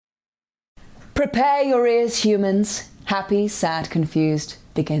Prepare your ears, humans. Happy, Sad, Confused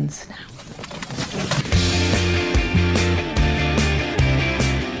begins now.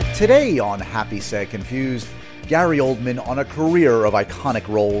 Today on Happy, Sad, Confused, Gary Oldman on a career of iconic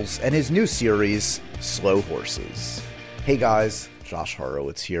roles and his new series, Slow Horses. Hey guys, Josh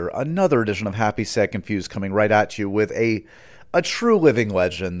Horowitz here. Another edition of Happy, Sad, Confused coming right at you with a true living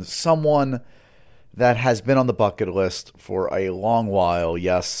legend, someone that has been on the bucket list for a long while.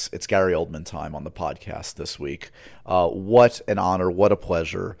 Yes, it's Gary Oldman time on the podcast this week. What an honor, what a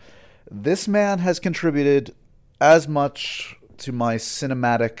pleasure. This man has contributed as much to my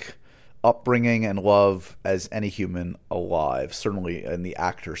cinematic upbringing and love as any human alive, certainly in the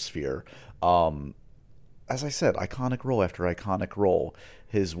actor sphere. As I said, iconic role after iconic role.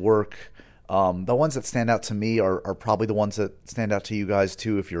 His work, the ones that stand out to me are probably the ones that stand out to you guys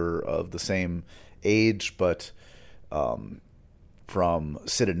too if you're of the same age, but from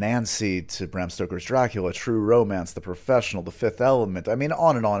Sid and Nancy to Bram Stoker's Dracula, True Romance, The Professional, The Fifth Element, I mean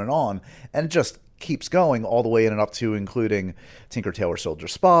on and on and on, and it just keeps going all the way in and up to including Tinker Tailor Soldier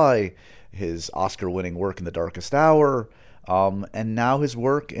Spy, his Oscar-winning work in The Darkest Hour, and now his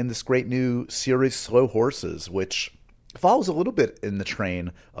work in this great new series Slow Horses, which follows a little bit in the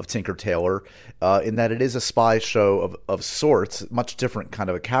train of Tinker Tailor, in that it is a spy show of sorts, much different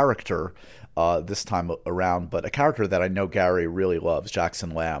kind of a character this time around, but a character that I know Gary really loves, Jackson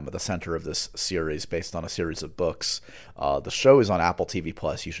Lamb, at the center of this series based on a series of books. The show is on Apple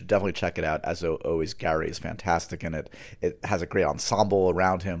TV+. You should definitely check it out. As always, Gary is fantastic in it. It has a great ensemble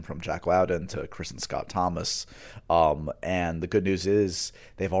around him, from Jack Lowden to Kristen Scott Thomas. And the good news is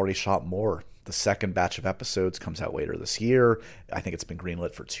they've already shot more. The second batch of episodes comes out later this year. I think it's been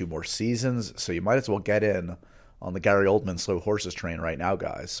greenlit for 2 more seasons, so you might as well get in on the Gary Oldman Slow Horses train right now,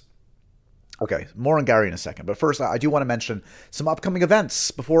 guys. Okay, more on Gary in a second, but first I do want to mention some upcoming events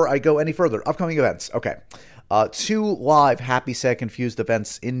before I go any further. Upcoming events, okay. 2 live Happy, Sad, Confused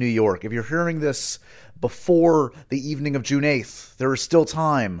events in New York. If you're hearing this before the evening of June 8th, there is still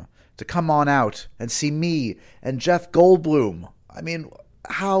time to come on out and see me and Jeff Goldblum. I mean,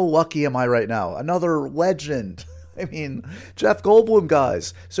 how lucky am I right now? Another legend. I mean, Jeff Goldblum,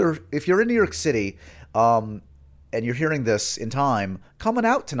 guys. So if you're in New York City and you're hearing this in time, coming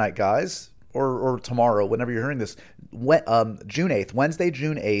out tonight, guys. Or tomorrow, whenever you're hearing this, June 8th, Wednesday,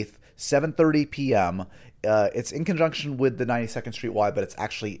 June 8th, 7:30 p.m. It's in conjunction with the 92nd Street Y, but it's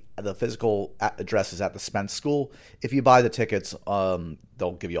actually, the physical address is at the Spence School. If you buy the tickets,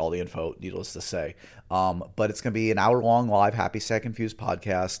 they'll give you all the info, needless to say. But it's going to be an hour-long live Happy, Sad, Confused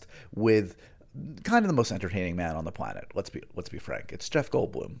podcast with kind of the most entertaining man on the planet. Let's be frank. It's Jeff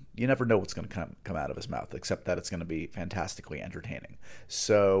Goldblum. You never know what's going to come out of his mouth, except that it's going to be fantastically entertaining.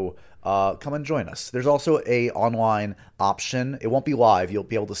 So come and join us. There's also a online option. It won't be live. You'll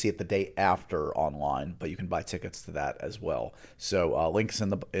be able to see it the day after online, but you can buy tickets to that as well. So links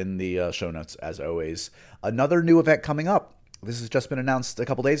in the show notes as always. Another new event coming up. This has just been announced a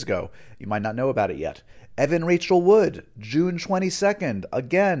couple days ago. You might not know about it yet. Evan Rachel Wood, June 22nd,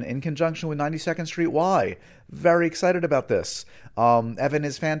 again, in conjunction with 92nd Street Y. Very excited about this. Evan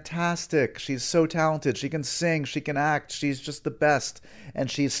is fantastic. She's so talented. She can sing. She can act. She's just the best. And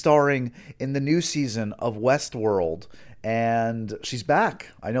she's starring in the new season of Westworld. And she's back.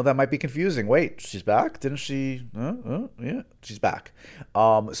 I know that might be confusing. Wait, she's back? Didn't she? Yeah, she's back.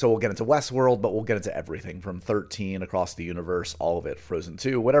 So we'll get into Westworld, but we'll get into everything from 13 across the universe, all of it, Frozen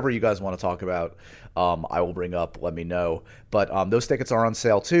 2, whatever you guys want to talk about, I will bring up. Let me know. But those tickets are on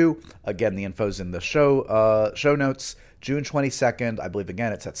sale too. Again, the info's in the show notes. June 22nd. I believe,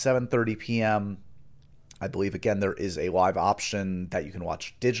 again, it's at 7:30 p.m. I believe, again, there is a live option that you can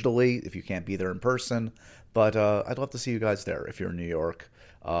watch digitally if you can't be there in person. But I'd love to see you guys there. If you're in New York,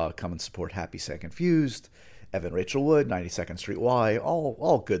 come and support Happy, Sad, Confused, Evan Rachel Wood, 92nd Street Y,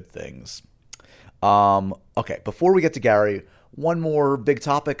 all good things. Okay, before we get to Gary, one more big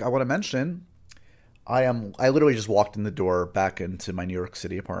topic I want to mention. I literally just walked in the door back into my New York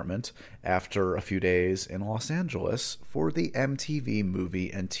City apartment after a few days in Los Angeles for the MTV Movie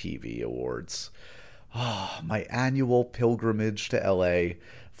and TV Awards. My annual pilgrimage to LA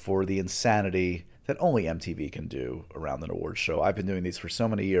for the insanity that only MTV can do around an awards show. I've been doing these for so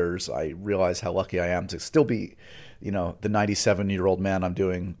many years. I realize how lucky I am to still be, the 97-year-old man I'm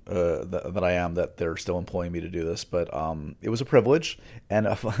doing, that I am, that they're still employing me to do this. But it was a privilege and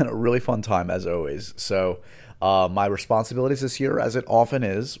a really fun time, as always. So my responsibilities this year, as it often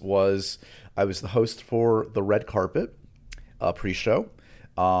is, was I was the host for the red carpet pre-show.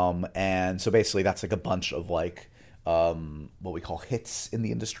 And so basically that's like a bunch of what we call hits in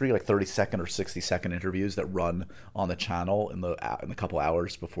the industry, like 30-second or 60-second interviews that run on the channel in the couple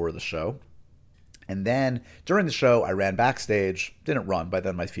hours before the show. And then during the show, I ran backstage. Didn't run. By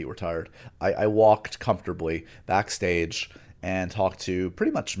then, my feet were tired. I walked comfortably backstage and talked to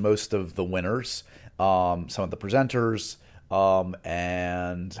pretty much most of the winners, some of the presenters,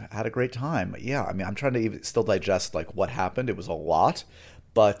 and had a great time. Yeah, I mean, I'm trying to even still digest like what happened. It was a lot,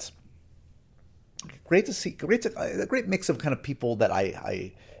 but great to see. A great mix of kind of people that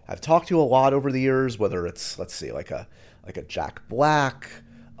I have talked to a lot over the years. Whether it's, let's see, like a Jack Black,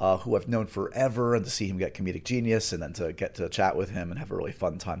 who I've known forever, and to see him get comedic genius, and then to get to chat with him and have a really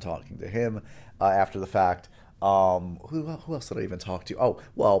fun time talking to him after the fact. Who else did I even talk to? Oh,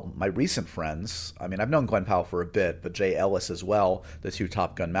 well, my recent friends. I mean, I've known Glenn Powell for a bit, but Jay Ellis as well, the two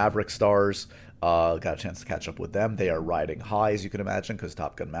Top Gun Maverick stars. Got a chance to catch up with them. They are riding high, as you can imagine, because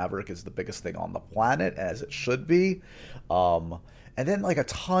Top Gun Maverick is the biggest thing on the planet, as it should be. And then like a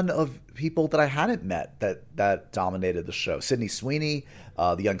ton of people that I hadn't met that dominated the show. Sydney Sweeney,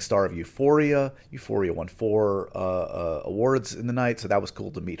 the young star of Euphoria. Euphoria won 4 awards in the night, so that was cool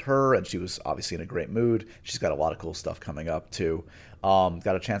to meet her, and she was obviously in a great mood. She's got a lot of cool stuff coming up too.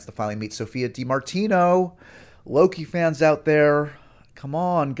 Got a chance to finally meet Sophia DiMartino. Loki fans out there, come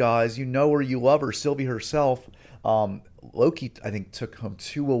on, guys, you know her, you love her, Sylvie herself. Loki, I think, took home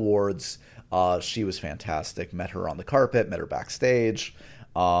 2 awards. She was fantastic. Met her on the carpet, met her backstage,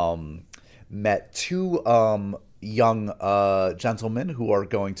 met 2 young gentlemen who are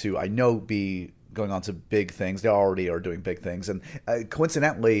going to, I know, be going on to big things. They already are doing big things. And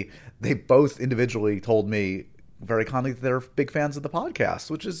coincidentally, they both individually told me very kindly that they're big fans of the podcast,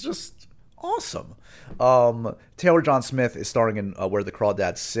 which is just awesome. Taylor John Smith is starring in Where the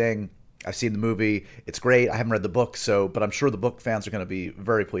Crawdads Sing. I've seen the movie. It's great. I haven't read the book, but I'm sure the book fans are going to be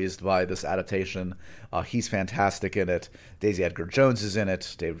very pleased by this adaptation. He's fantastic in it. Daisy Edgar Jones is in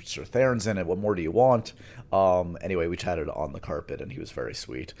it. David Strathairn's in it. What more do you want? Anyway, we chatted on the carpet, and he was very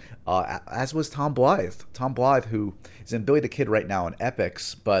sweet. As was Tom Blythe. Tom Blythe, who is in Billy the Kid right now in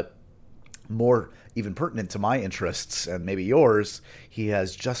Epics, but more even pertinent to my interests and maybe yours, he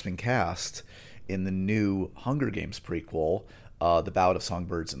has just been cast in the new Hunger Games prequel, The Ballad of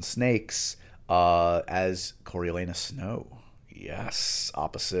Songbirds and Snakes, as Coriolanus Snow. Yes,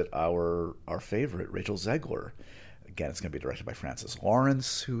 opposite our favorite, Rachel Zegler. Again, it's going to be directed by Francis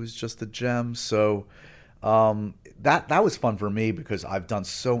Lawrence, who is just a gem. So that was fun for me because I've done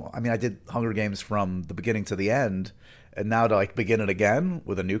I did Hunger Games from the beginning to the end, and now to like begin it again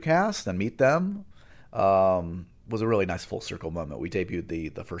with a new cast and meet them was a really nice full circle moment. We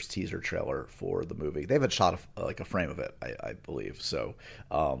debuted the first teaser trailer for the movie. They haven't shot a frame of it, I believe. So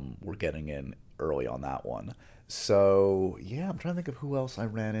we're getting in early on that one. So yeah, I'm trying to think of who else I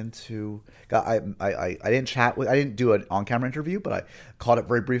ran into. I didn't do an on camera interview, but I caught up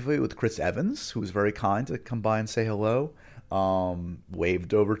very briefly with Chris Evans, who was very kind to come by and say hello.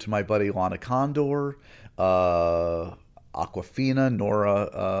 Waved over to my buddy Lana Condor. Aquafina,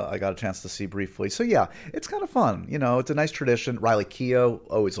 Nora, I got a chance to see briefly. So yeah, it's kind of fun. You know, it's a nice tradition. Riley Keough,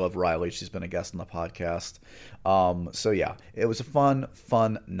 always love Riley. She's been a guest on the podcast. So yeah, it was a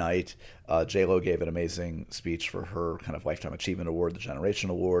fun night. J-Lo gave an amazing speech for her kind of Lifetime Achievement Award, the Generation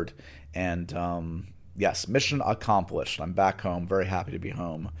Award. And yes, mission accomplished. I'm back home, very happy to be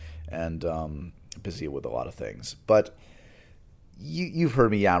home, and busy with a lot of things. But you've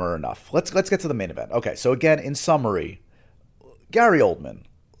heard me yammer enough. Let's get to the main event. Okay, so again, in summary, Gary Oldman,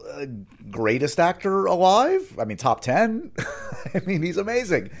 greatest actor alive. I mean, top 10. I mean, he's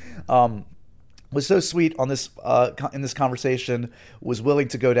amazing. Was so sweet on this in this conversation. Was willing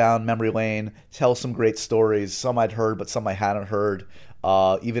to go down memory lane, tell some great stories. Some I'd heard, but some I hadn't heard.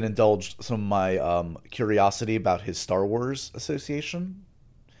 Even indulged some of my curiosity about his Star Wars association.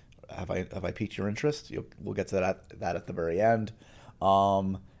 Have I piqued your interest? We'll get to that at the very end.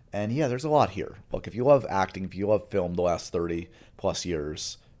 And yeah, there's a lot here. Look, if you love acting, if you love film the last 30 plus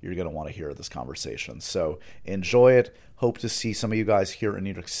years, you're going to want to hear this conversation. So enjoy it. Hope to see some of you guys here in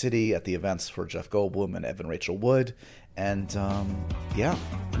New York City at the events for Jeff Goldblum and Evan Rachel Wood. And yeah,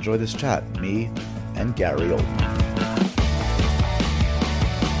 enjoy this chat. Me and Gary Oldman.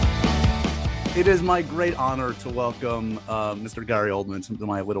 It is my great honor to welcome Mr. Gary Oldman to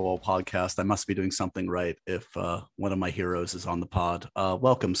my little old podcast. I must be doing something right if one of my heroes is on the pod.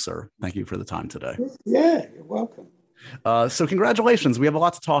 Welcome, sir. Thank you for the time today. Yeah, you're welcome. So congratulations. We have a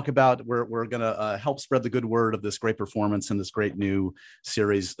lot to talk about. We're going to help spread the good word of this great performance and this great new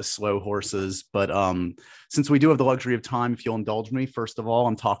series, The Slow Horses. But since we do have the luxury of time, if you'll indulge me, first of all,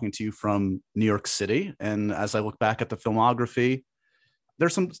 I'm talking to you from New York City. And as I look back at the filmography,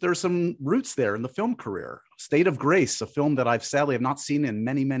 there's some roots there in the film career. State of Grace, a film that I've sadly have not seen in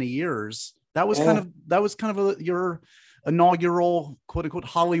many years. That was kind of your inaugural quote unquote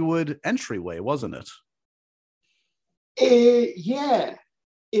Hollywood entryway, wasn't it? Yeah,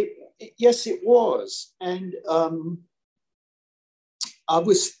 yes, it was. And I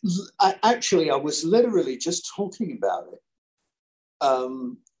was literally just talking about it.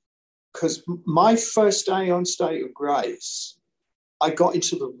 Because my first day on State of Grace, I got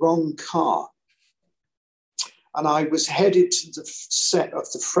into the wrong car. And I was headed to the set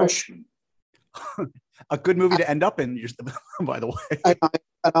of The Freshman. A good movie to end up in, by the way.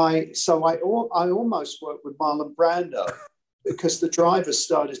 I almost worked with Marlon Brando because the driver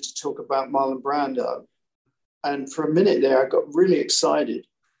started to talk about Marlon Brando. And for a minute there, I got really excited.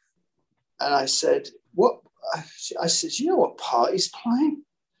 And I said, "What?" I said, "You know what part he's playing?"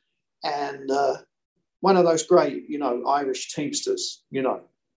 And one of those great, Irish Teamsters,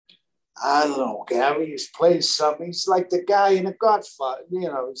 I don't know, Gary, he's playing something. He's like the guy in The Godfather,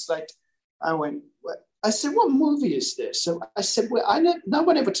 it's like, I said, "What movie is this?" So I said, "Well, no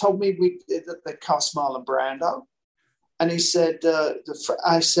one ever told me that they cast Marlon Brando." And he said,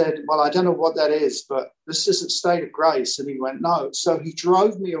 I said, "Well, I don't know what that is, but this isn't State of Grace." And he went, "No." So he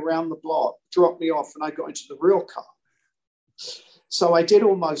drove me around the block, dropped me off, and I got into the real car. So I did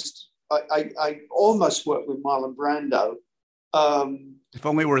I almost worked with Marlon Brando. If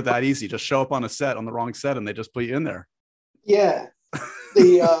only it were that easy. Just show up on the wrong set, and they just put you in there. Yeah.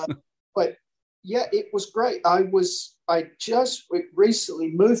 But yeah, it was great. I just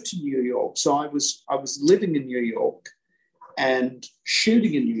recently moved to New York. So I was living in New York and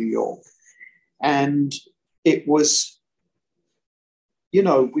shooting in New York. And it was,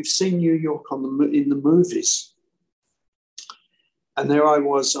 we've seen New York in the movies. And there I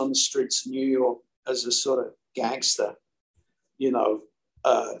was on the streets of New York as a sort of gangster,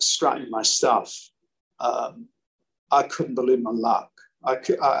 strutting my stuff. I couldn't believe my luck. I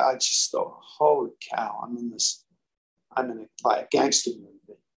just thought, holy cow, I'm in a gangster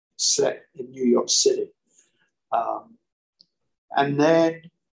movie set in New York City. And then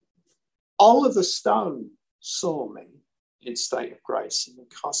Oliver Stone saw me in State of Grace and the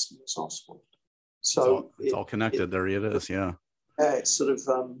costume was Oswald. So it's all connected. There it is, yeah. Yeah, it sort of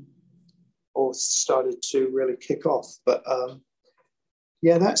all started to really kick off. But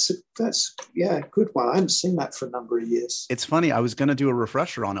yeah, that's a good one. I haven't seen that for a number of years. It's funny. I was going to do a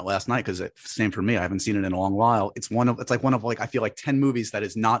refresher on it last night because same for me. I haven't seen it in a long while. It's one of I feel like 10 movies that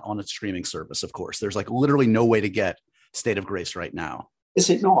is not on a streaming service. Of course, there's like literally no way to get State of Grace right now. Is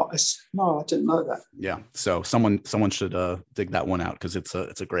it not? No, I didn't know that. Yeah. So someone should dig that one out because it's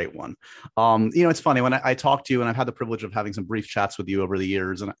a great one. It's funny when I talk to you, and I've had the privilege of having some brief chats with you over the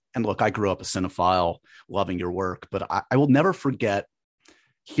years. And look, I grew up a cinephile, loving your work, but I will never forget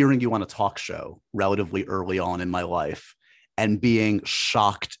hearing you on a talk show relatively early on in my life and being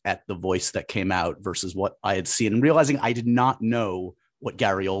shocked at the voice that came out versus what I had seen and realizing I did not know what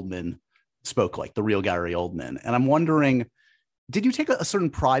Gary Oldman spoke like, the real Gary Oldman. And I'm wondering, did you take a certain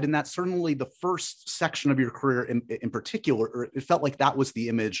pride in that? Certainly the first section of your career in particular, it felt like that was the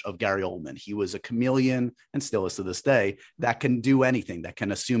image of Gary Oldman. He was a chameleon and still is to this day that can do anything, that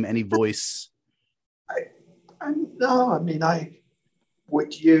can assume any voice. I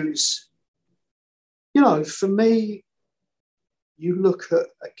would use, for me, you look at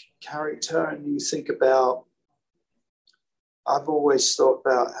a character and you think about, I've always thought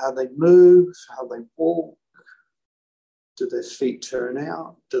about how they move, how they walk. Do their feet turn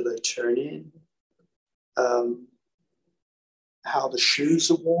out? Do they turn in? How the shoes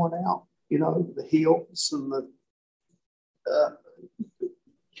are worn out, the heels and the...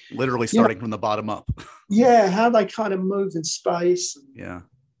 Literally starting from the bottom up. Yeah, how they kind of move in space. And yeah.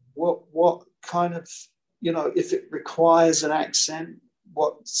 What kind of, if it requires an accent,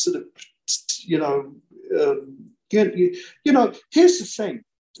 what sort of, here's the thing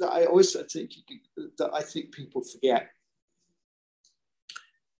that I also think people forget.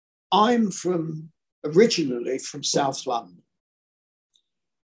 I'm originally from South London.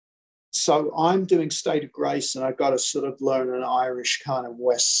 So I'm doing State of Grace and I've got to sort of learn an Irish kind of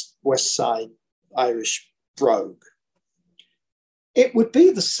West Side Irish brogue. It would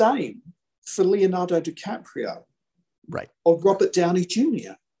be the same for Leonardo DiCaprio. Right. Or Robert Downey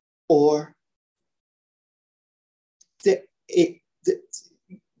Jr. Or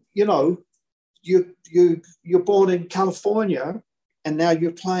you're born in California and now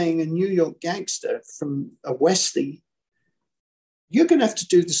you're playing a New York gangster from a Westie. You're going to have to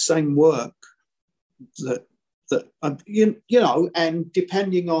do the same work and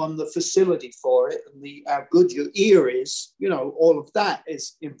depending on the facility for it and how good your ear is, all of that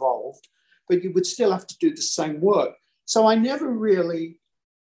is involved, but you would still have to do the same work. So I never really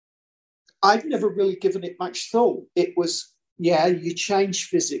I'd never really given it much thought. It was, yeah, you change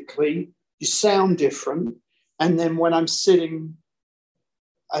physically, you sound different. And then when I'm sitting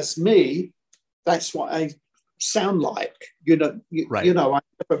as me, that's what I sound like. You know, I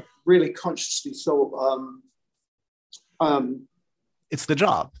never really consciously thought, it's the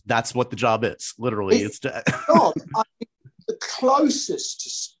job. That's what the job is. Literally, it's God. I mean, the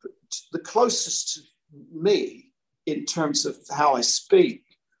closest to me in terms of how I speak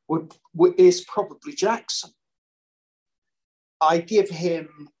is probably Jackson. I give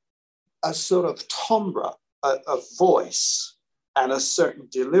him a sort of timbre, a voice, and a certain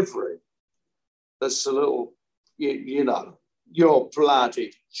delivery that's a little, you know, you're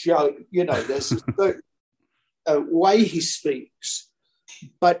bloody joke. You know, there's a certain way he speaks,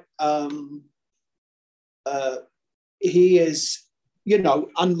 but he is, you know,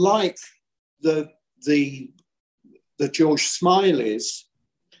 unlike the George Smileys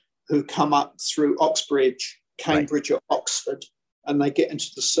who come up through Oxbridge, Cambridge, or Oxford, and they get into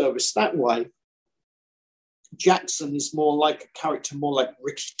the service that way. Jackson is more like a character, more like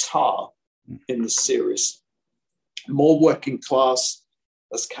Ricky Tarr in the series, more working class,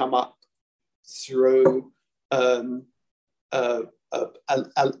 has come up through a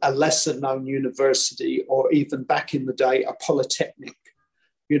lesser known university, or even back in the day, a polytechnic,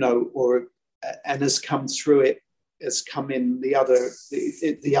 you know, and has come through it, has come in the other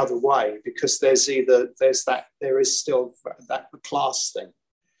way, because there is still that class thing.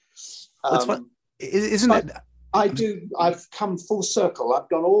 Isn't it? I've come full circle.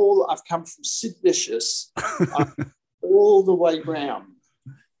 I've come from Sid Vicious all the way round.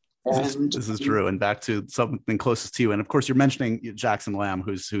 This is true. And back to something closest to you. And of course, you're mentioning Jackson Lamb,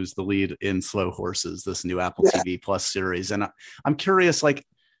 who's the lead in Slow Horses, this new Apple TV Plus series. And I'm curious, like,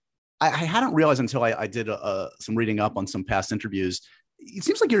 I hadn't realized until I did some reading up on some past interviews. It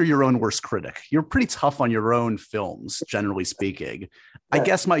seems like you're your own worst critic. You're pretty tough on your own films, generally speaking. Yeah. I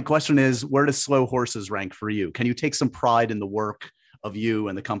guess my question is, where does Slow Horses rank for you? Can you take some pride in the work of you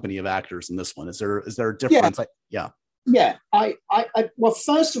and the company of actors in this one? Is there a difference? Yeah. I well,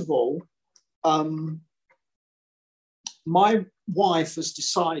 first of all, my wife has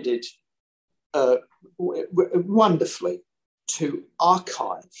decided wonderfully to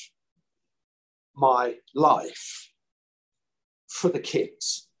archive my life for the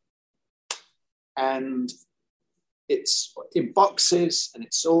kids, and it's in boxes and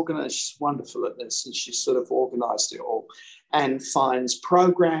it's organized. She's wonderful at this, and she sort of organized it all and finds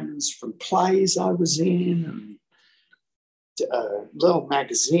programs from plays I was in, and little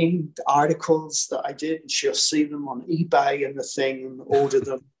magazine articles that I did, and she'll see them on eBay and the thing, and order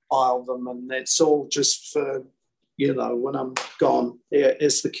them, file them, and it's all just for, you know, when I'm gone,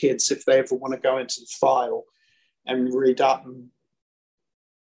 it's the kids, if they ever want to go into the file and read up and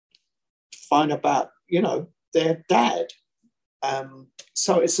find about, you know, their dad.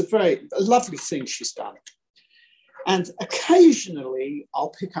 So it's a lovely thing she's done. And occasionally I'll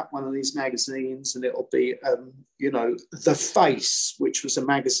pick up one of these magazines, and it'll be, you know, The Face, which was a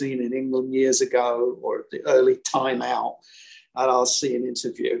magazine in England years ago, or the early Time Out, and I'll see an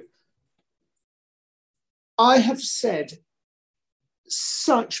interview. I have said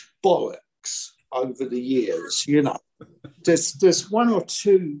such bollocks over the years, you know. There's one or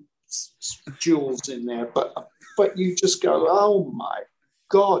two jewels in there, but you just go, oh my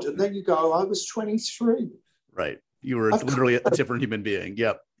God. And then you go, I was 23. Right. You were literally a different human being.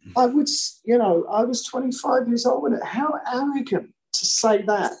 Yep. I was 25 years old. And how arrogant to say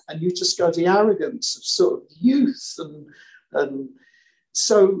that. And you just go, the arrogance of sort of youth. And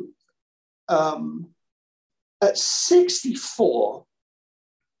so at 64,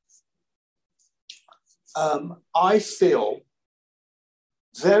 I feel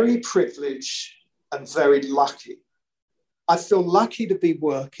very privileged and very lucky. I feel lucky to be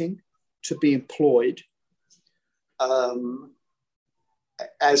working, to be employed.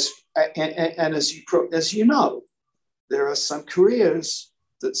 As you know, there are some careers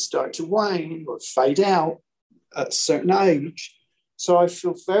that start to wane or fade out at a certain age. So I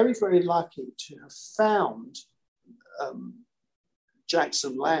feel very, very lucky to have found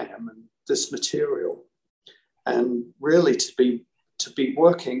Jackson Lamb and this material, and really to be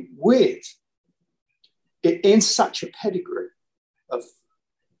working with in such a pedigree of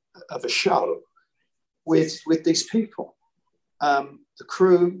a show with these people. The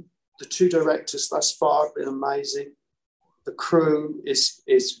crew, the two directors thus far have been amazing. The crew is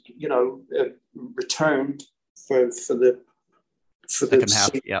you know, returned for the second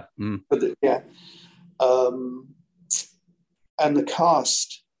half. Yeah. Mm. And the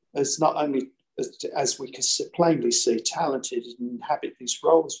cast is not only, as we can plainly see, talented and inhabit these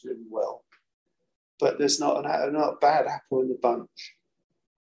roles really well. but there's not a bad apple in the bunch.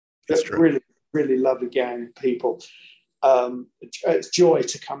 That's true. Really, really lovely gang of people. It's joy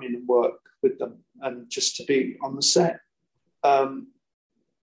to come in and work with them and just to be on the set. That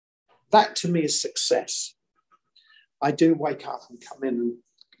to me is success. I do wake up and come in and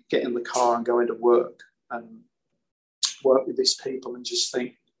get in the car and go into work and work with these people and just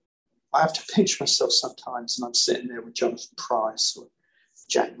think, I have to pinch myself sometimes, and I'm sitting there with Jonathan Pryce or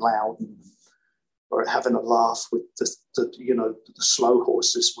Jack Loudon, or having a laugh with the slow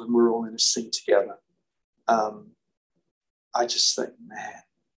horses when we're all in a scene together. I just think, man,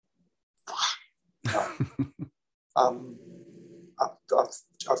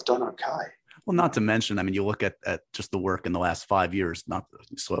 I've done okay. Well, not to mention, I mean, you look at just the work in the last 5 years, not the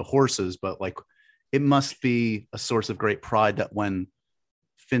slow horses, but like it must be a source of great pride that when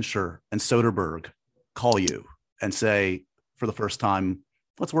Fincher and Soderbergh call you and say for the first time,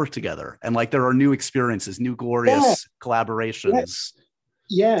 let's work together. And like there are new experiences, new glorious collaborations.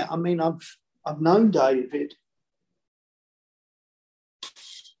 Yeah. I mean, I've known David.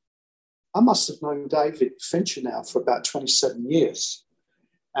 I must have known David Fincher now for about 27 years.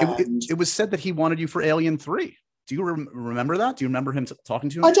 It was said that he wanted you for Alien 3. Do you remember that? Do you remember him talking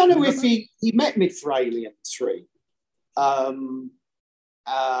to you? I don't know if he met me for Alien 3.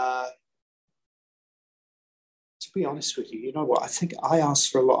 To be honest with you, you know what? I think I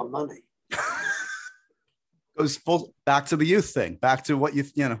asked for a lot of money. Goes full back to the youth thing, back to what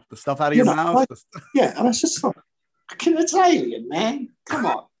the stuff out of your mouth. And I just thought, it's Alien, man. Come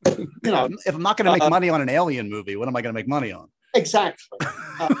on. If I'm not going to make money on an Alien movie, what am I going to make money on? Exactly.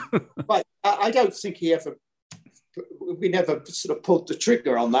 But I don't think we never sort of pulled the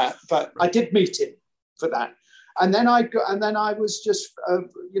trigger on that, but I did meet him for that. And then I was just,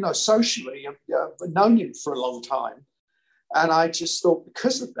 socially, I've known him for a long time. And I just thought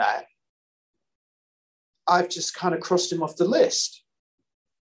because of that, I've just kind of crossed him off the list.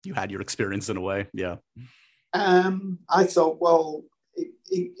 You had your experience in a way. Yeah. I thought, well,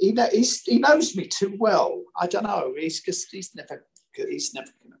 he knows me too well. I don't know. He's never going to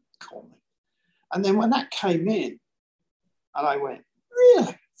call me. And then when that came in, and I went,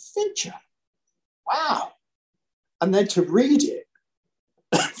 really, Fincher? Wow. And then to read it,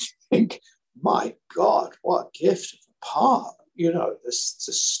 I think, my God, what a gift of a part. This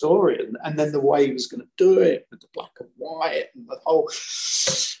story, and then the way he was going to do it with the black and white and the whole,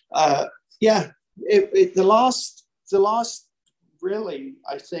 the last really,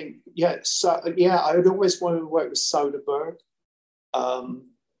 I think, I would always wanted to work with Soderbergh,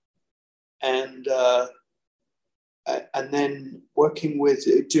 and then working with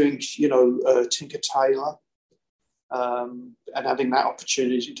doing Tinker Tailor, and having that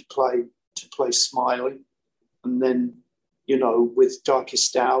opportunity to play Smiley, and then with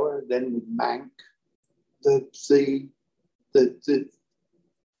Darkest Hour, then with Mank,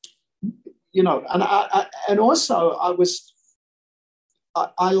 and also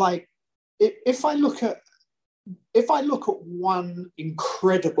I like if I look at one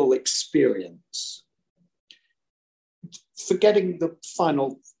incredible experience, forgetting the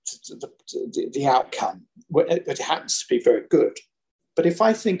final the outcome, it happens to be very good, but if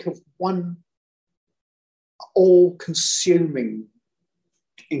I think of one all-consuming,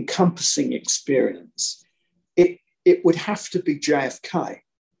 encompassing experience, it would have to be JFK.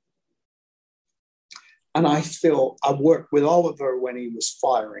 And I feel I worked with Oliver when he was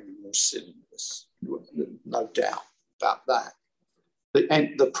firing in those cylinders, no doubt about that.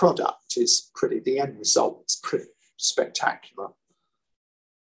 The product is the end result is pretty spectacular.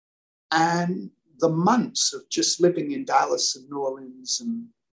 And the months of just living in Dallas and New Orleans and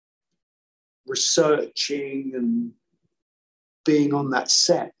researching and being on that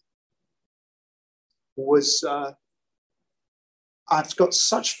set was, I've got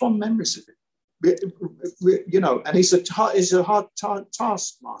such fond memories of it. And he's a hard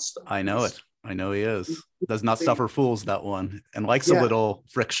taskmaster. I know it. I know he is. Does not suffer fools, that one, and likes a little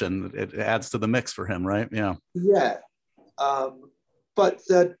friction. It adds to the mix for him, right? Yeah. Yeah. But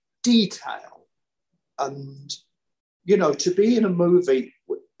the detail and, to be in a movie,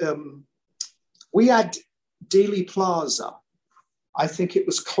 we had Dealey Plaza. I think it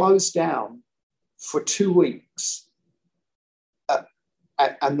was closed down for 2 weeks.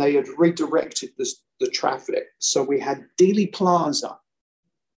 And they had redirected the traffic. So we had Dealey Plaza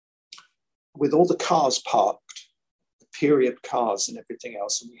with all the cars parked, the period cars and everything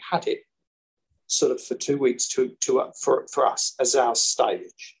else. And we had it sort of for 2 weeks for us as our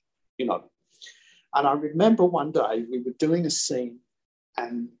stage, And I remember one day we were doing a scene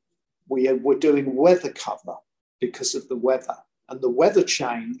and we were doing weather cover because of the weather. And the weather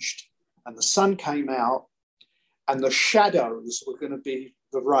changed And the sun came out, and the shadows were going to be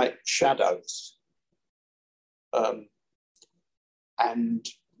the right shadows. And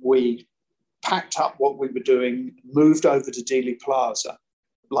we packed up what we were doing, moved over to Dealey Plaza,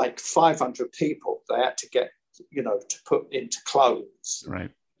 like 500 people they had to get, to put into clothes.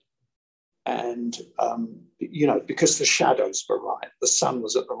 Right. And, because the shadows were right, the sun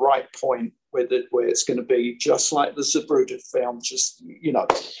was at the right point where it's going to be just like the Zapruder film, just,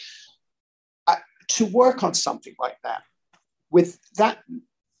 to work on something like that with that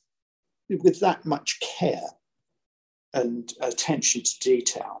much care and attention to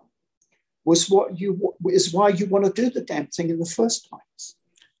detail is why you want to do the damn thing in the first place.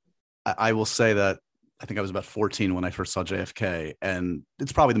 I will say that I think I was about 14 when I first saw JFK, and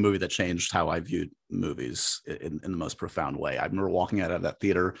it's probably the movie that changed how I viewed movies in the most profound way. I remember walking out of that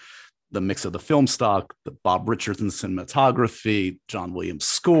theater, the mix of the film stock, the Bob Richardson cinematography, John Williams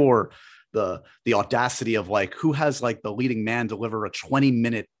score, the audacity of like who has like the leading man deliver a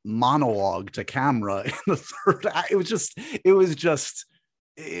 20-minute monologue to camera in the third act. It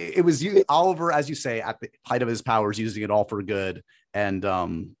was Oliver, as you say, at the height of his powers, using it all for good.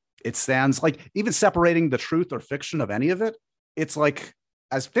 And it stands like, even separating the truth or fiction of any of it, it's like,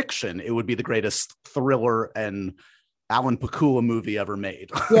 as fiction, it would be the greatest thriller and Alan Pakula movie ever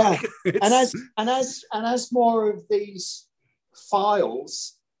made. Yeah. and as more of these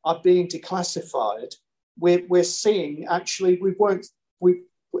files are being declassified, we're seeing actually we weren't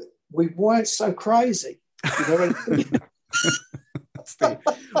so crazy. You know what I mean? It's the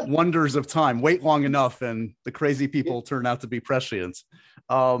wonders of time. Wait long enough, and the crazy people turn out to be prescient.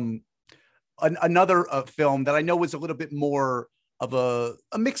 Another film that I know was a little bit more of a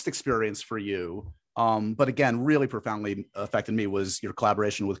mixed experience for you, but again, really profoundly affected me, was your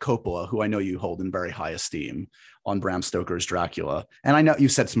collaboration with Coppola, who I know you hold in very high esteem, on Bram Stoker's Dracula. And I know you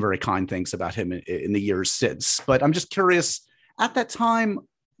said some very kind things about him in the years since, but I'm just curious, at that time,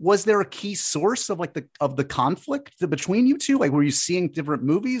 was there a key source of like the conflict between you two? Like, were you seeing different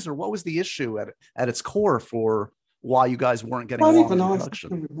movies, or what was the issue at its core for why you guys weren't getting along in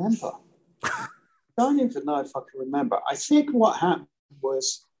production? Don't even know if I can remember. I think what happened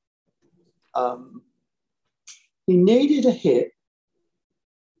was he needed a hit,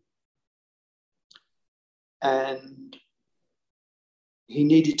 and he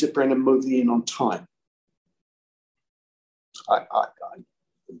needed to bring a movie in on time.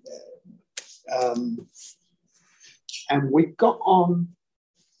 And we got on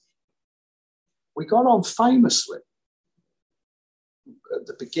famously at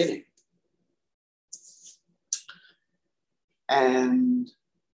the beginning. And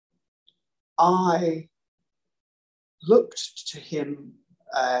I looked to him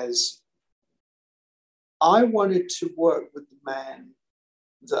as I wanted to work with the man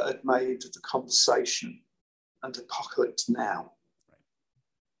that had made The Conversation and Apocalypse Now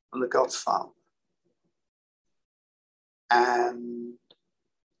and The Godfather. And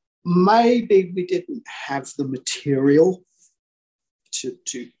maybe we didn't have the material for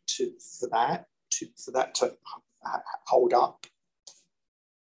that to hold up.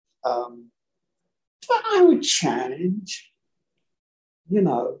 But I would challenge,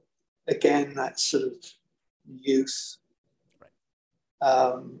 again, that sort of youth.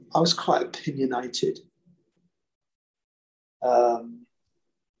 I was quite opinionated. And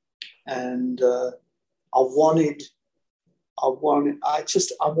I wanted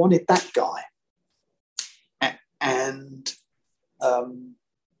that guy. And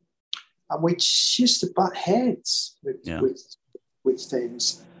we used to butt heads with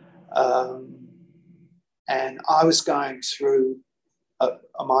things. And I was going through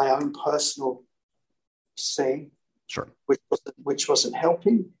my own personal thing, sure, which wasn't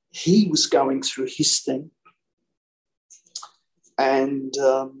helping. He was going through his thing, and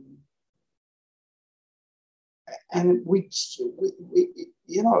we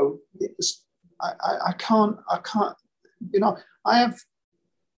it was. I can't. I have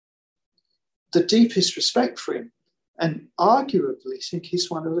the deepest respect for him, and arguably think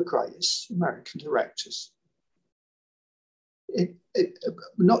he's one of the greatest American directors.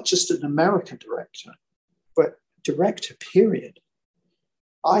 Not just an American director, but director, period.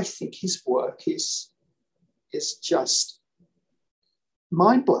 I think his work is just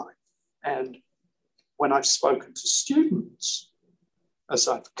mind-blowing. And when I've spoken to students, as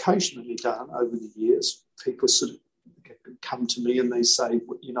I've occasionally done over the years, people sort of come to me and they say,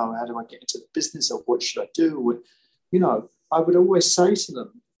 how do I get into the business, or what should I do? I would always say to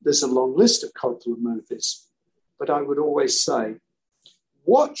them, there's a long list of Coppola movies, but I would always say,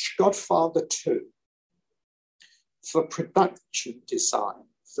 watch Godfather 2 for production design,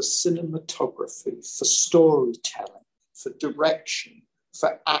 for cinematography, for storytelling, for direction,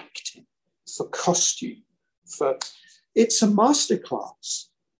 for acting, for costume, it's a masterclass.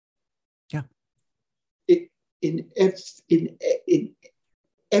 Yeah. In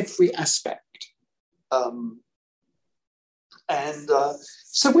every aspect. So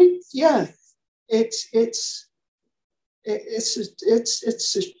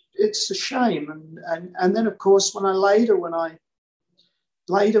it's a shame. And then of course when I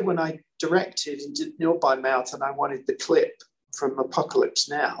directed and did Nil by Mouth, and I wanted the clip from Apocalypse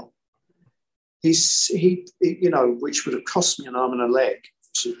Now, he which would have cost me an arm and a leg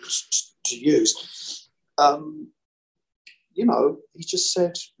to use. He just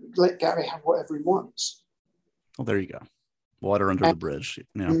said, let Gary have whatever he wants. Well, there you go. Water under the bridge.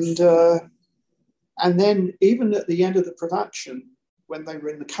 Yeah. And then even at the end of the production, when they were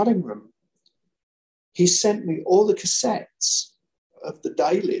in the cutting room, he sent me all the cassettes of the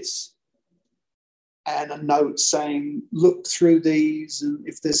dailies and a note saying, look through these, and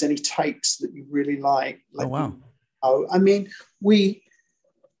if there's any takes that you really like. Oh, wow. I mean,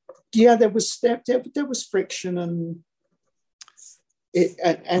 there was friction, and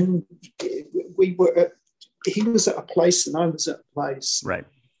we were he was at a place and I was at a place, right?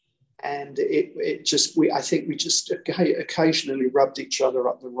 And I think we just occasionally rubbed each other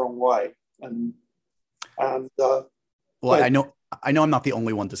up the wrong way, I know I'm not the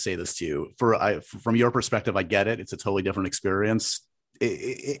only one to say this to you. From your perspective, I get it. It's a totally different experience.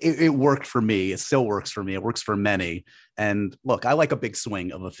 It worked for me. It still works for me. It works for many. And look, I like a big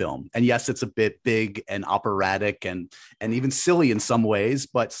swing of a film. And yes, it's a bit big and operatic and even silly in some ways,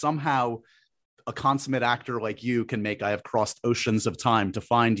 but somehow a consummate actor like you can make I have crossed oceans of time to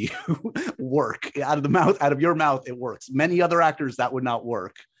find you work. Out of your mouth, it works. Many other actors, that would not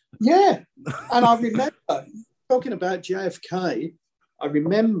work. Yeah. And I remember talking about JFK, I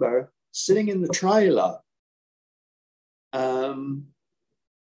remember sitting in the trailer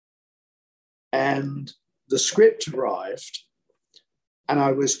and the script arrived, and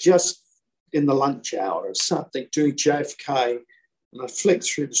I was just in the lunch hour or something doing JFK, and I flicked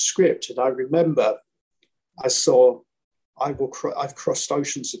through the script, and I remember I saw, I've crossed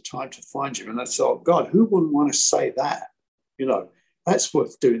oceans of time to find you, and I thought, God, who wouldn't want to say that? That's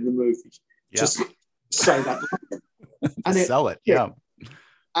worth doing the movie. Yeah. Just say that. And sell it. Yeah.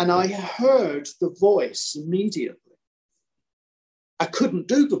 And I heard the voice immediately. I couldn't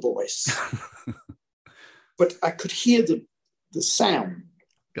do the voice, but I could hear the sound,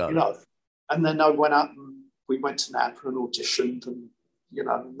 And then I went up and we went to Napa and auditioned, and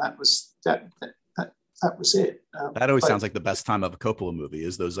and that was that was it. That always sounds like the best time of a Coppola movie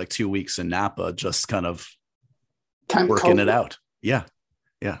is those like 2 weeks in Napa, just kind of working it out. Yeah.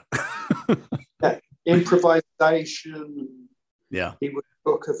 Yeah. Yeah. Improvisation. Yeah. He would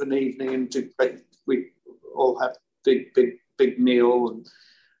book of an evening and we all have big meal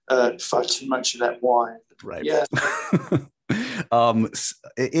and far too much of that wine. Right. Yeah.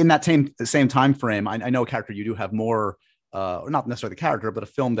 In that same time frame, I know a character you do have more, not necessarily the character, but a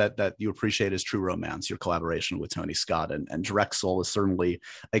film that you appreciate is True Romance, your collaboration with Tony Scott, and Drexel is certainly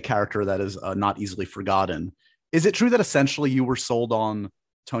a character that is not easily forgotten. Is it true that essentially you were sold on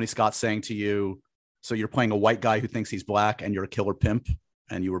Tony Scott saying to you, so you're playing a white guy who thinks he's black and you're a killer pimp,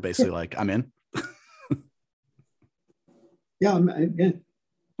 and you were basically like, I'm in? Yeah, I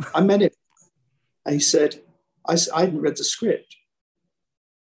met him. And he said, I hadn't read the script.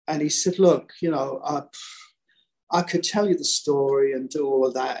 And he said, look, I could tell you the story and do all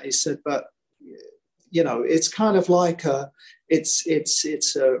of that. He said, but, it's kind of like it's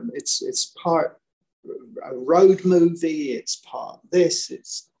part a road movie. It's part this.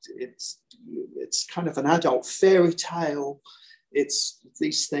 It's kind of an adult fairy tale. It's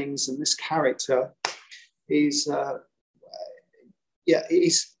these things, and this character, he's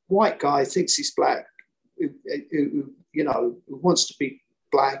white guy, thinks he's black, who wants to be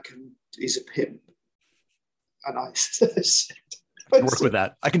black, and he's a pimp. And I said, work with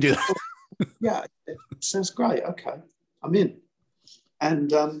that. I can do that. Yeah, it sounds great. Okay, I'm in.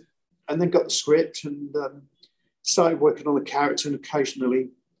 And then got the script and started working on the character. And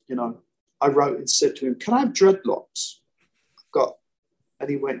occasionally, I wrote and said to him, "Can I have dreadlocks?" And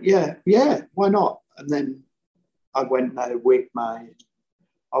he went, "Yeah, why not?" And then I went and had a wig made.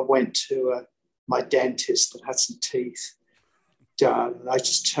 I went to my dentist and had some teeth done. And I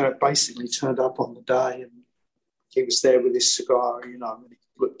just basically turned up on the day, and he was there with his cigar, and he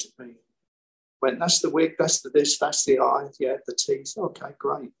looked at me, went, "That's the wig, that's the this, that's the eye, yeah, the teeth. Okay,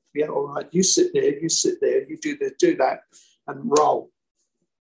 great. Yeah, all right. You sit there, you do that, and roll."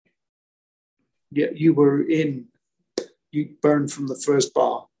 Yeah, you were in you burn from the first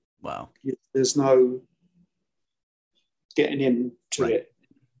bar. Wow. There's no getting into it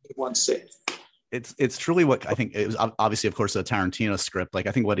in one sit. It's truly what I think it was, obviously, of course, a Tarantino script. Like,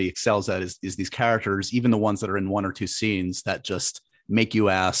 I think what he excels at is these characters, even the ones that are in one or two scenes, that just make you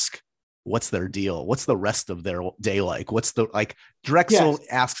ask, what's their deal? What's the rest of their day like? What's the, like, Drexel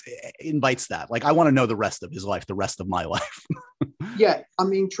invites that. Like, I want to know the rest of his life, the rest of my life. Yeah. I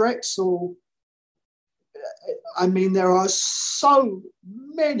mean, Drexel, I mean, there are so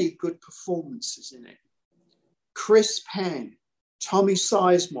many good performances in it. Chris Penn, Tommy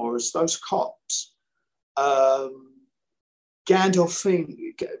Sizemore as those cops,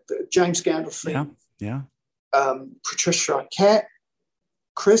 Gandolfini, James Gandolfini, Patricia Arquette,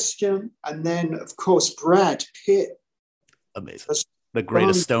 Christian, and then, of course, Brad Pitt. Amazing. The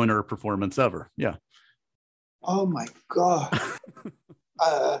greatest stoner performance ever. Yeah. Oh, my God.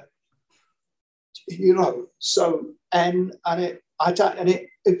 You know, so, and it, I don't, and it,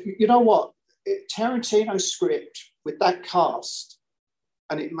 you know what? Tarantino's script with that cast,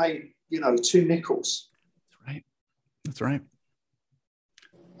 and it made, you know, 2 nickels. That's right.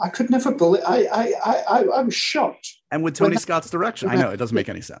 I could never believe. I was shocked. And with Tony Scott's direction, I know it doesn't make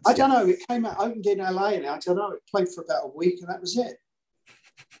any sense. I don't know. It came out, opened in LA, and I don't know. It played for about a week, and that was it.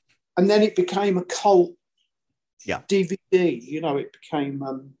 And then it became a cult DVD. You know, it became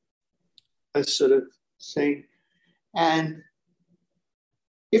a sort of thing. And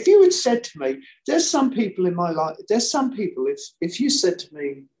if you had said to me, there's some people in my life, there's some people, if you said to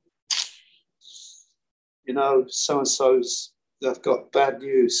me, you know, so-and-so's, they've got bad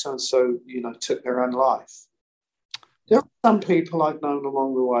news, so-and-so, you know, took their own life. There are some people I've known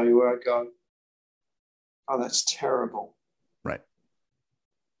along the way where I go, oh, that's terrible. Right.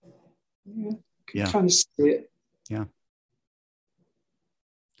 Yeah. Kind of see it. Yeah.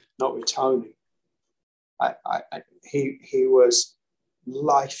 Not with Tony. He was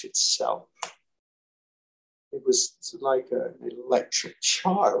life itself. It was like an electric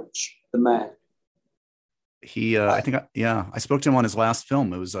charge, the man. I spoke to him on his last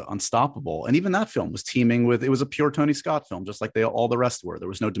film. It was Unstoppable. And even that film was teeming with, it was a pure Tony Scott film, just like all the rest were. There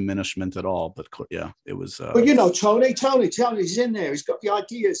was no diminishment at all, but yeah, it was. Well, you know, Tony's in there. He's got the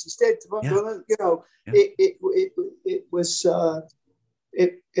ideas. He's dead. You know,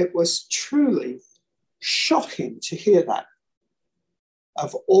 it was truly shocking to hear that.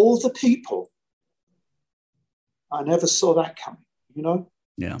 Of all the people, I never saw that coming, you know?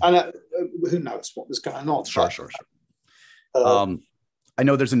 Yeah. And who knows what was going on. Sure. I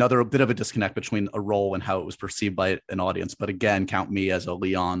know there's another bit of a disconnect between a role and how it was perceived by an audience. But again, count me as a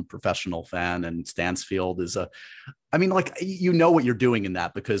Leon professional fan, and Stansfield is you know what you're doing in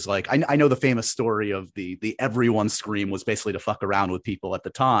that, because like, I know the famous story of the everyone scream was basically to fuck around with people at the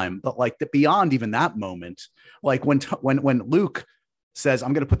time. But like beyond even that moment, like when Luke says,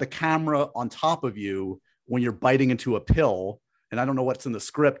 I'm going to put the camera on top of you when you're biting into a pill. And I don't know what's in the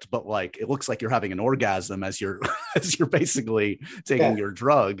script, but like, it looks like you're having an orgasm as you're basically taking your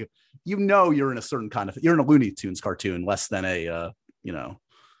drug. You know, you're in a certain kind of, you're in a Looney Tunes cartoon, less than again,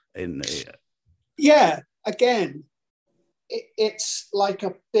 it's like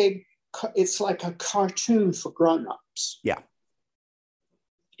a cartoon for grown-ups.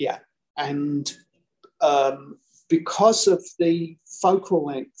 Yeah. And because of the focal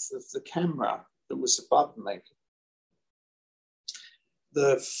length of the camera that was above me,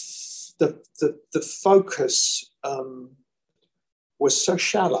 the focus was so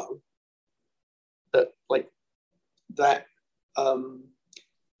shallow that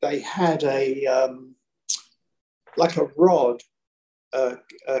they had a rod, a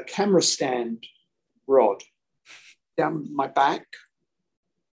camera stand rod down my back,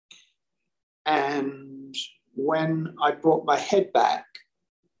 and when I brought my head back,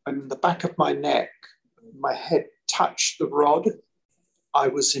 and the back of my neck, my head touched the rod, I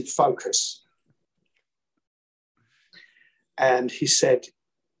was in focus. And he said,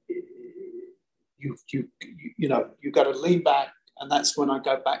 you got to lean back. And that's when I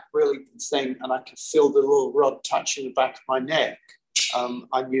go back really thin, and I can feel the little rod touching the back of my neck.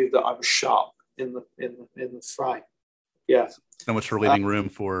 I knew that I was sharp in the frame. Yeah. So much for leaving room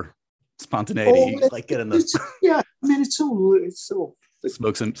for spontaneity. Get in the. Yeah. I mean, it's all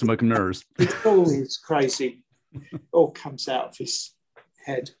smoke and mirrors. It's always crazy. It all comes out of his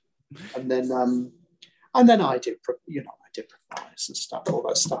head, and then I did improvise and stuff, all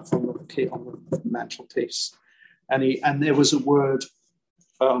that stuff on the mantelpiece, and there was a word,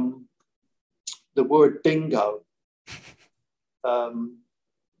 the word bingo, and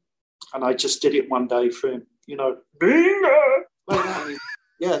I just did it one day for him, you know, bingo, like that.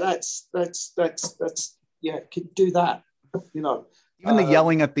 Yeah, that's yeah, can do that. you know. Even the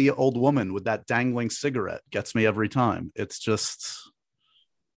yelling at the old woman with that dangling cigarette gets me every time. It's just,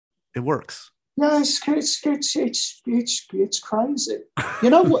 it works. Yeah, it's crazy. You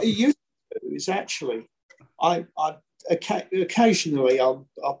know what he used to do is actually, I occasionally I'll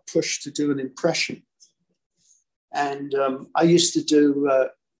push to do an impression, and I used to do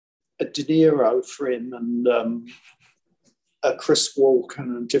a De Niro for him and a Chris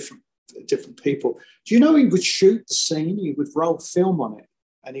Walken and different people. Do you know he would shoot the scene? He would roll film on it,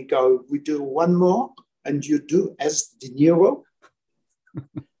 and he'd go, "We do one more, and you do as De Niro,"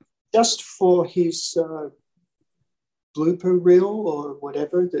 just for his blooper reel or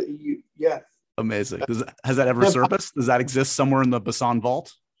whatever. Amazing. Has that ever surfaced? Does that exist somewhere in the Bassan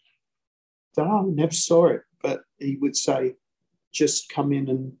vault? No, never saw it. But he would say, "Just come in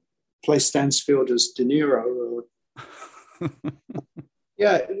and play Stansfield as De Niro."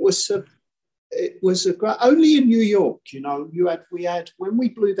 Yeah, it was a great, only in New York, you know, we had when we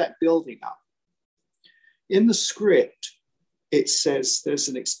blew that building up, in the script, it says there's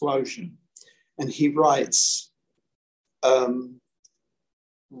an explosion, and he writes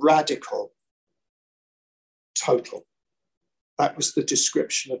radical total. That was the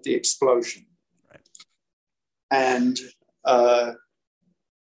description of the explosion. Right. And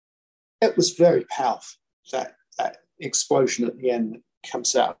it was very powerful, that explosion at the end that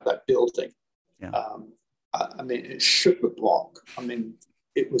comes out of that building. Yeah. I mean, it shook the block. I mean,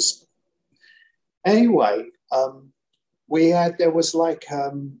 it was. Anyway, there was like I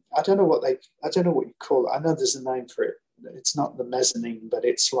don't know what you call it. I know there's a name for it. It's not the mezzanine, but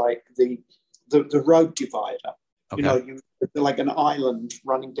it's like the road divider. Okay. You know, like an island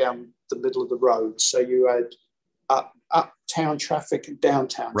running down the middle of the road. So you had uptown traffic and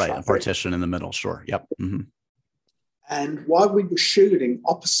downtown traffic. Right, a partition in the middle. Sure. Yep. Mm-hmm. And while we were shooting,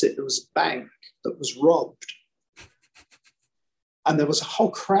 opposite there was a bank that was robbed. And there was a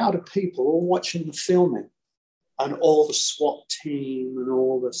whole crowd of people all watching the filming, and all the SWAT team and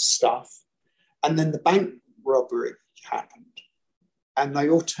all the stuff. And then the bank robbery happened. And they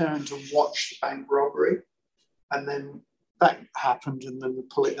all turned to watch the bank robbery. And then that happened, and then the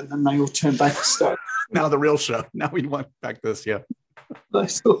police, and then they all turned back and started. Now the real show. Now we want back this, yeah. I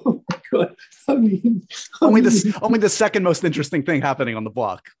thought, oh my God. I mean, only the second most interesting thing happening on the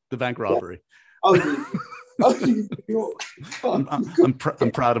block, the bank robbery. Yeah. Only New York.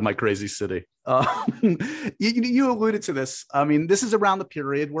 I'm proud of my crazy city. You alluded to this. I mean, this is around the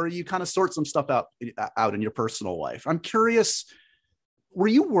period where you kind of sort some stuff out in your personal life. I'm curious, were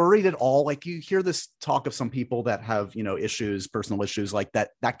you worried at all? Like, you hear this talk of some people that have, you know, issues, personal issues like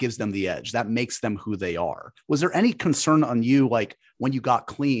that gives them the edge, that makes them who they are. Was there any concern on you, like when you got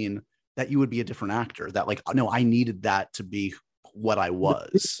clean, that you would be a different actor, that like, no, I needed that to be what I was?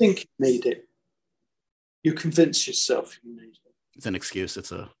 You think you need it. You convince yourself you need it. It's an excuse.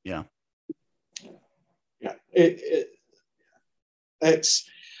 It's a, yeah. Yeah. It's,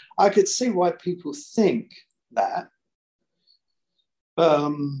 I could see why people think that.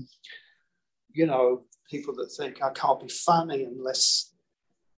 You know, people that think I can't be funny unless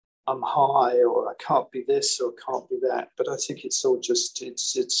I'm high, or I can't be this or can't be that. But I think it's all just,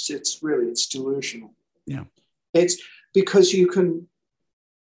 it's really delusional. Yeah. It's because you can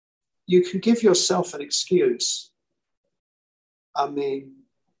give yourself an excuse. I mean,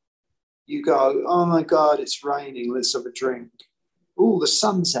 you go, oh my God, it's raining, let's have a drink. Oh, the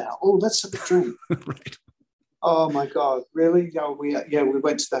sun's out. Oh, let's have a drink. Right. Oh my God, really? We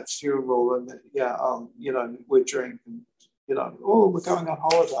went to that funeral, and you know, we're drinking. You know, oh, we're going on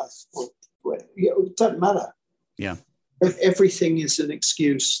holiday. It doesn't matter. Yeah. Everything is an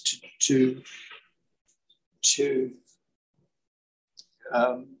excuse to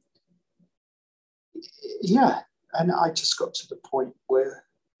yeah, and I just got to the point where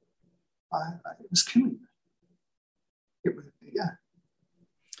it was killing me. It was, yeah.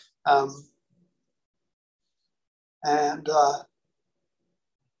 And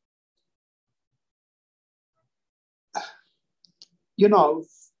you know,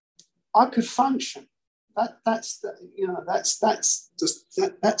 I could function. That's the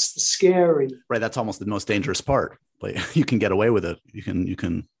scary. Right. That's almost the most dangerous part. Like, you can get away with it. You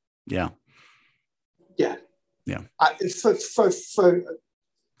can. Yeah. Yeah. Yeah. For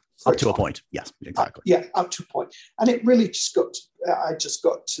up to a point. Yes, exactly. Up to a point. And it really just I just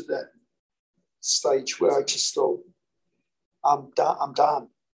got to that stage where I just thought, I'm done.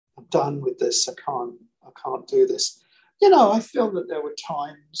 I'm done with this. I can't do this. You know, I feel that there were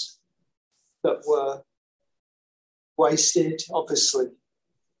times that were wasted, obviously.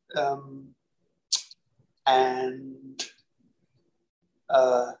 And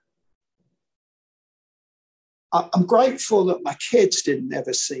I'm grateful that my kids didn't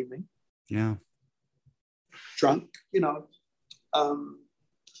ever see me drunk, and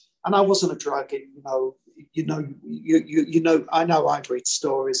I wasn't a druggie, I know I read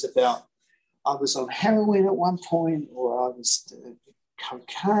stories about I was on heroin at one point, or I was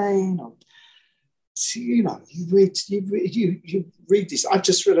cocaine, or you read this. I've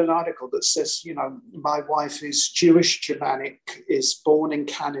just read an article that says, my wife is Jewish Germanic, is born in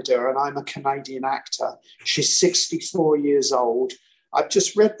Canada, and I'm a Canadian actor. She's 64 years old. I've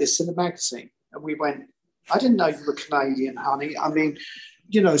just read this in the magazine, and we went, I didn't know you were Canadian, honey. I mean,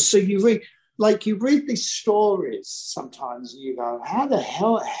 so you read these stories sometimes, and you go, how the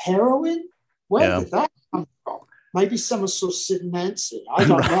hell, heroin? Where did that come from? Maybe someone saw Sid and Nancy. I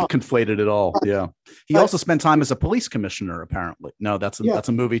don't know. Conflated it all. Yeah. He also spent time as a police commissioner, apparently. No, that's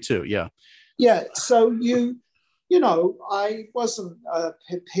a movie too. Yeah. Yeah. So I wasn't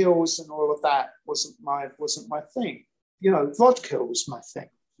pills and all of that wasn't my thing. Vodka was my thing.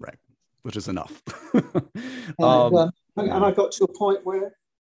 Right. Which is enough. And I got to a point where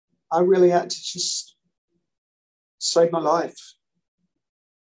I really had to just save my life.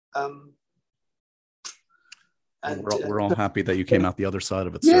 And we're all happy that you came out the other side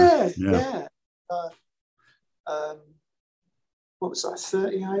of it, sir. Yeah. What was I,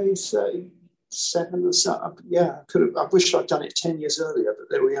 38, 37 or something? Yeah, I wish I'd done it 10 years earlier, but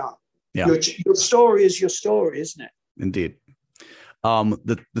there we are. Yeah. Your story is your story, isn't it? Indeed.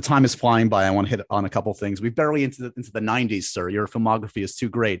 The time is flying by. I want to hit on a couple things. We've barely into the 90s, sir. Your filmography is too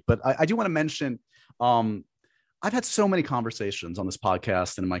great. But I do want to mention, I've had so many conversations on this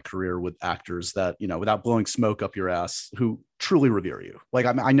podcast and in my career with actors that, without blowing smoke up your ass, who truly revere you. Like,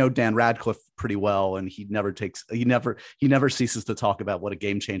 I know Dan Radcliffe pretty well, and he never ceases to talk about what a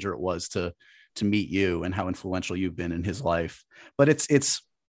game changer it was to meet you and how influential you've been in his life. But it's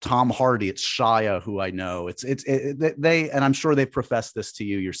Tom Hardy, it's Shia, who I know. They, and I'm sure they've professed this to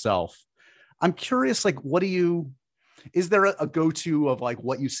you yourself. I'm curious, like, is there a go-to of like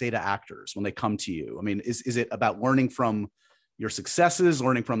what you say to actors when they come to you? I mean, is it about learning from your successes,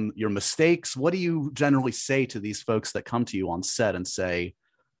 learning from your mistakes? What do you generally say to these folks that come to you on set and say,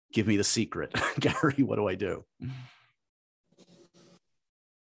 give me the secret, Gary, what do I do?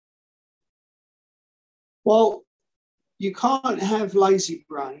 Well, you can't have lazy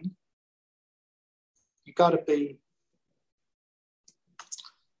brain. You got to be,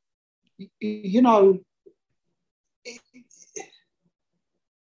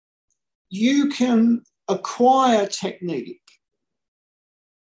 you can acquire technique,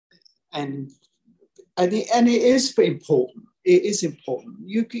 and it is important. It is important.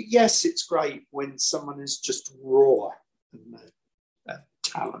 Yes, it's great when someone is just raw and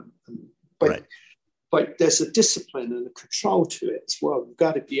talent, but there's a discipline and a control to it as well. You've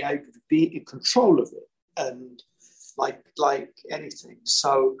got to be able to be in control of it, and like anything.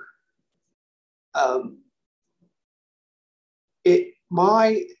 So, if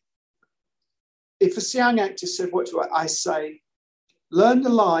a young actor said, what do I say? Learn the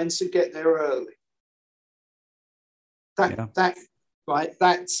lines and get there early.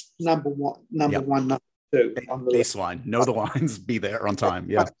 That's number one, number two. On the baseline. Know the lines, be there on time.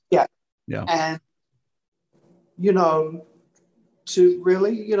 Yeah. And, to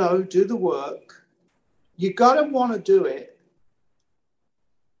really, do the work, you got to want to do it.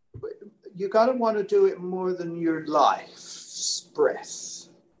 You got to want to do it more than your life's breath.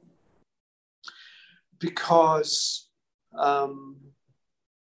 Because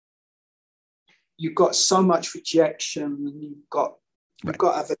you've got so much rejection, and you've got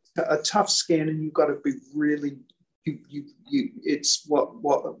to have a tough skin, and you've got to be really it's what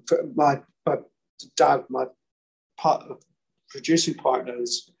my Doug, my producing partner,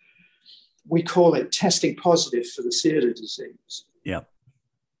 is, we call it testing positive for the theatre disease. Yeah.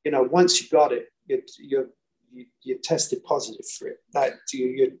 Once you got it, you tested positive for it. That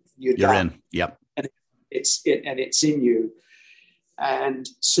you're done. In. Yep. And it's in you. And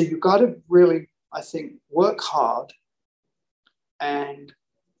so you've got to really, I think, work hard, and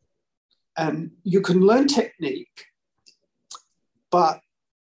you can learn technique, but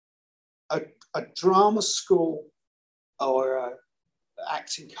a drama school or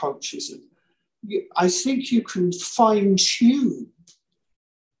acting coaches, I think you can fine tune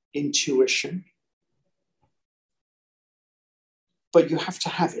intuition, but you have to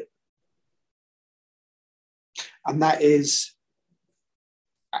have it. And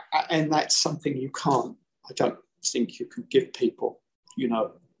that's something you can't, I don't think you can give people,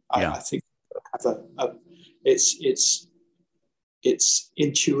 I think it's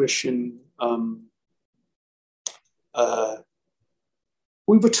intuition.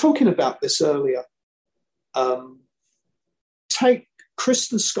 We were talking about this earlier. Take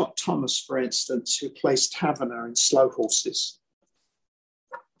Kristen Scott Thomas, for instance, who plays Taverner in Slow Horses.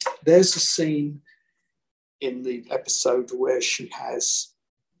 There's a scene in the episode where she has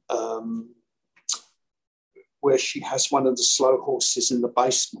one of the slow horses in the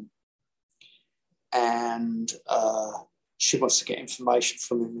basement, and she wants to get information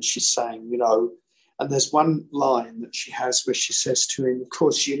from him, and she's saying, and there's one line that she has where she says to him, of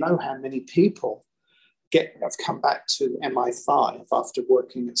course, you know how many people have come back to MI5 after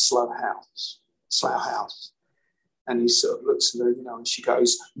working at Slough House. And he sort of looks at her, and she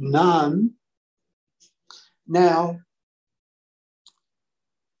goes, none. Now,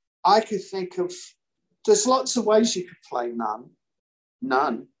 I could think of, there's lots of ways you could play none.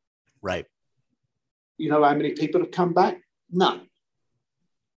 None. Right. You know how many people have come back? None.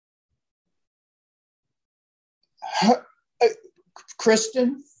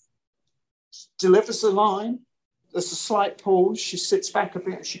 Kristen delivers the line. There's a slight pause. She sits back a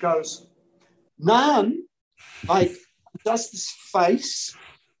bit and she goes, none. Like, does this face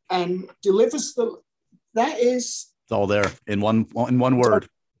and delivers that is. It's all there in one word.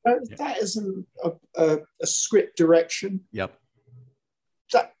 That isn't a script direction. Yep.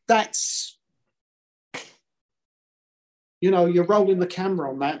 That's, you're rolling the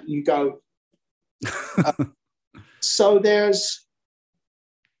camera on that and you go. So there's,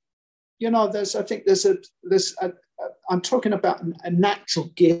 I think I'm talking about a natural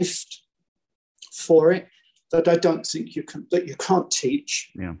gift for it that I don't think that you can't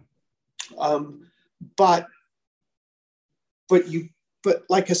teach. Yeah. But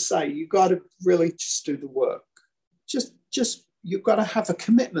like I say, you got to really just do the work. Just you've got to have a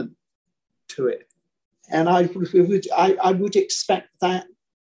commitment to it, and I would expect that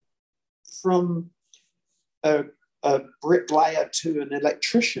from a bricklayer to an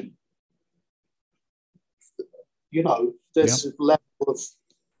electrician. There's a level of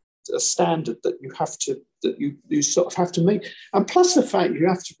a standard that you sort of have to meet, and plus the fact you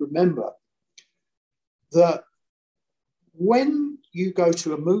have to remember that when you go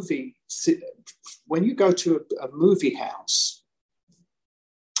to a movie house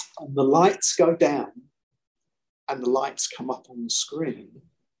and the lights go down and the lights come up on the screen,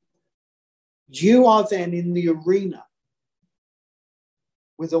 you are then in the arena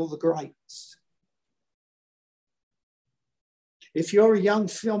with all the greats. If you're a young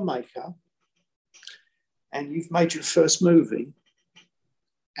filmmaker and you've made your first movie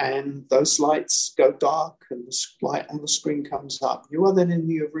and those lights go dark and the light on the screen comes up, you are then in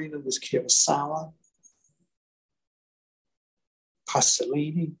the arena with Kurosawa,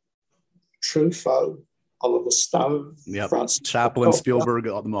 Pasolini, Truffaut, Oliver Stone, Francis Chaplin, Spielberg,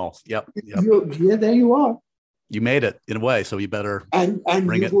 all them all. Yep. Yeah, there you are. You made it in a way, so you better and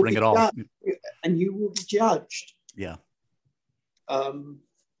bring it all. And you will be judged. Yeah.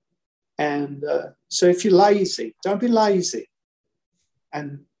 So if you're lazy, don't be lazy,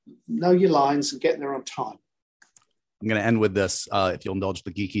 and know your lines and get there on time. I'm going to end with this, if you'll indulge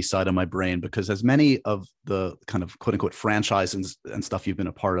the geeky side of my brain, because as many of the kind of quote unquote franchises and stuff you've been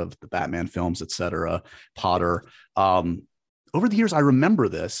a part of, the Batman films, etc., Potter, over the years, I remember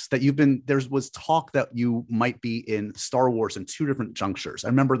this, that there was talk that you might be in Star Wars in two different junctures. I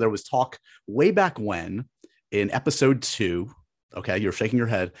remember there was talk way back when in episode 2. Okay, you're shaking your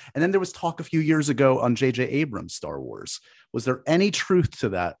head. And then there was talk a few years ago on J.J. Abrams' Star Wars. Was there any truth to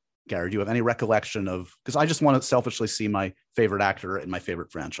that, Gary? Do you have any recollection of, because I just want to selfishly see my favorite actor in my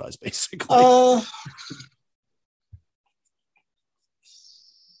favorite franchise, basically. I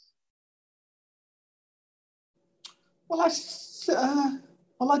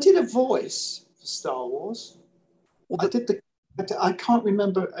did a voice for Star Wars. Well, I can't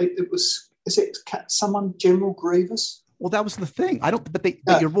remember. Is it someone, General Grievous? Well, that was the thing.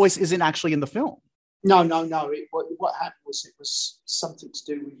 But your voice isn't actually in the film. No. What happened was it was something to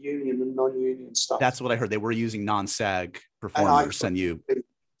do with union and non-union stuff. That's what I heard. They were using non-SAG performers, and you.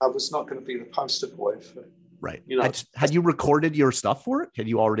 I was not going to be the poster boy for it. Right. Had you recorded your stuff for it? Had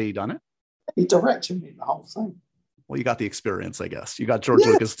you already done it? He directed me the whole thing. Well, you got the experience, I guess. You got George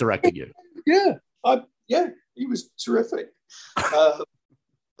Lucas directing you. Yeah, he was terrific.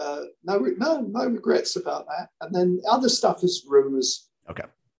 No regrets about that. And then other stuff is rumors. Okay,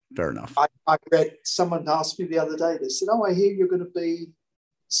 fair enough. I read, someone asked me the other day, they said, I hear you're going to be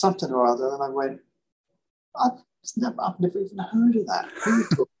something or other. And I went, I've never even heard of that. And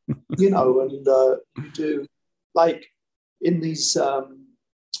you do, like in these,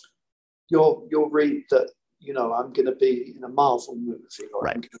 you'll read that, I'm going to be in a Marvel movie. Or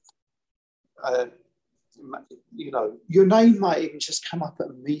right. Your name might even just come up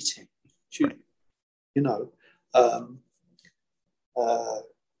at a meeting. you know. I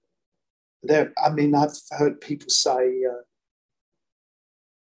mean, I've heard people say,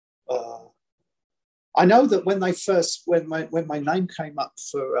 I know that when my name came up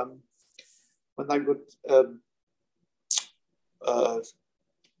for, when they would,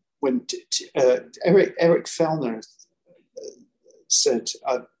 when Eric Fellner said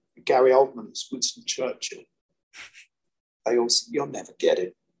Gary Oldman is Winston Churchill, they all said, "You'll never get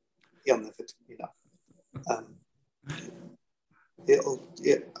it. You'll never, you know."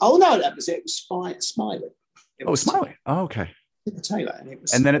 Oh no, that was it. It was Smiley. Smiley. Oh, okay. Taylor,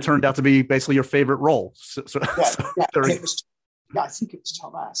 and then it turned out to be basically your favorite role. I think it was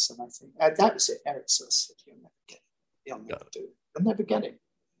Thomas, and I think that was it. Eric said, "You'll never get it. You'll never do it. You'll never get it."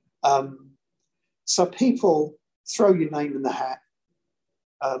 So people throw your name in the hat.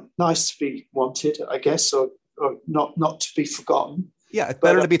 Nice to be wanted, I guess, or not to be forgotten. Yeah, it's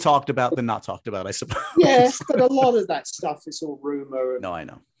better to be talked about than not talked about, I suppose. Yeah, but a lot of that stuff is all rumor. No, I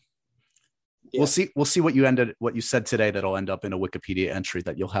know. Yeah. We'll see what you said today that'll end up in a Wikipedia entry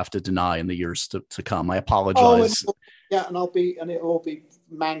that you'll have to deny in the years to come. I apologize. And it'll all be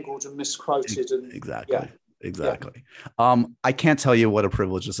mangled and misquoted. And exactly. I can't tell you what a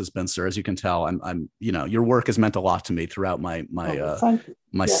privilege this has been, sir. As you can tell, I'm your work has meant a lot to me throughout my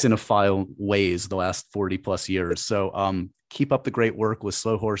cinephile ways the last 40 plus years. So keep up the great work with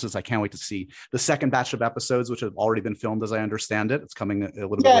Slow Horses. I can't wait to see the second batch of episodes, which have already been filmed, as I understand it. It's coming a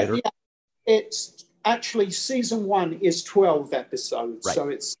little bit later. Yeah. It's actually season 1 is 12 episodes. Right. So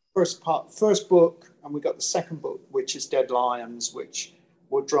it's first book, and we got the second book, which is Dead Lions, which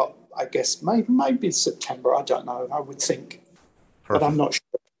will drop, I guess, maybe in September. I don't know. I would think. Perfect. But I'm not sure.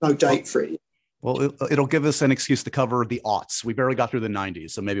 No date for it. Well, it'll give us an excuse to cover the aughts. We barely got through the 90s,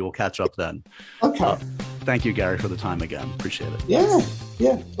 so maybe we'll catch up then. Okay. Thank you, Gary, for the time again. Appreciate it. Yeah.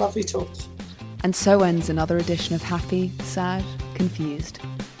 Lovely talks. And so ends another edition of Happy, Sad, Confused.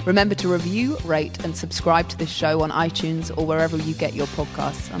 Remember to review, rate, and subscribe to this show on iTunes or wherever you get your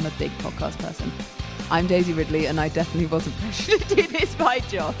podcasts. I'm a big podcast person. I'm Daisy Ridley, and I definitely wasn't pressured to do this by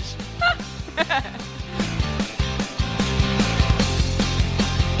Josh.